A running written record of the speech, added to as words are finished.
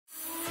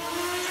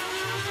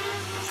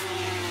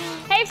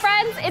Hey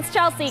friends, it's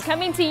Chelsea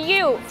coming to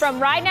you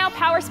from RideNow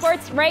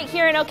Powersports right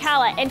here in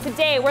Ocala. And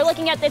today we're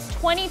looking at this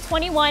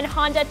 2021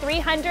 Honda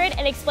 300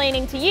 and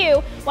explaining to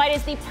you why it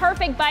is the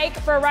perfect bike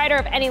for a rider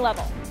of any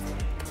level.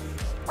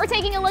 We're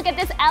taking a look at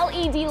this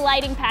LED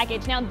lighting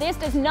package. Now this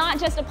does not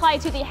just apply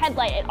to the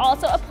headlight, it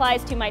also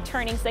applies to my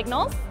turning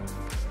signals,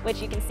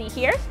 which you can see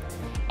here,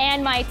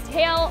 and my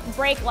tail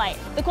brake light.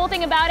 The cool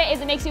thing about it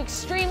is it makes you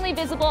extremely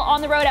visible on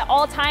the road at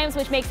all times,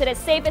 which makes it as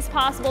safe as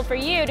possible for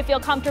you to feel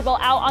comfortable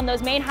out on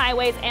those main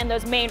highways and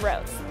those main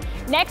roads.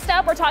 Next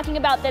up, we're talking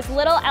about this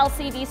little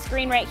LCD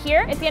screen right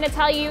here. It's going to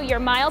tell you your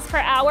miles per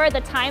hour,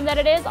 the time that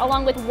it is,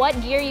 along with what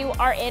gear you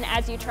are in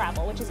as you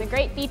travel, which is a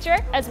great feature,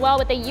 as well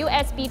with a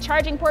USB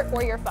charging port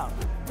for your phone.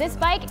 This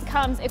bike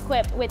comes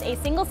equipped with a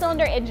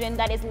single-cylinder engine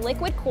that is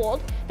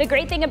liquid-cooled. The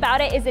great thing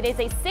about it is it is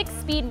a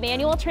 6-speed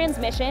manual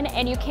transmission,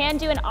 and you can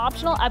do an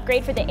optional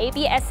upgrade for the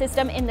ABS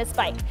system in this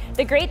bike.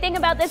 The great thing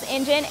about this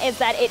engine is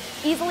that it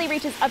easily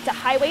reaches up to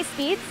highway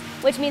speeds,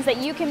 which means that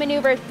you can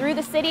maneuver through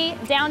the city,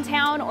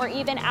 downtown, or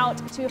even out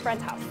to a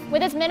friend's house.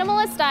 With its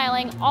minimalist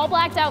styling, all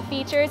blacked out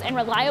features, and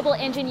reliable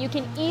engine, you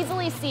can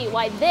easily see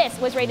why this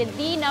was rated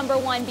the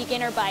 #1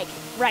 beginner bike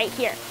right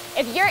here.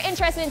 If you're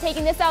interested in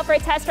taking this out for a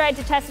test ride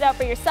to test it out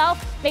for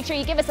yourself, make sure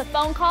you give us a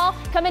phone call,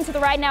 come into the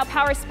RideNow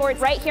Powersports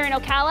right here in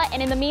Ocala,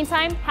 and in the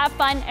meantime, have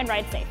fun and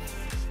ride safe.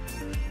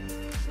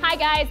 Hi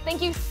guys,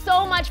 thank you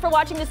so much for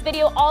watching this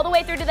video all the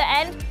way through to the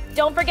end.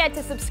 Don't forget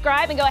to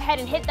subscribe and go ahead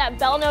and hit that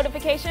bell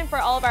notification for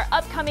all of our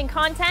upcoming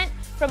content.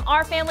 From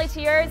our family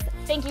to yours,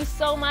 thank you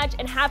so much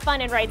and have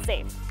fun and ride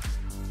safe.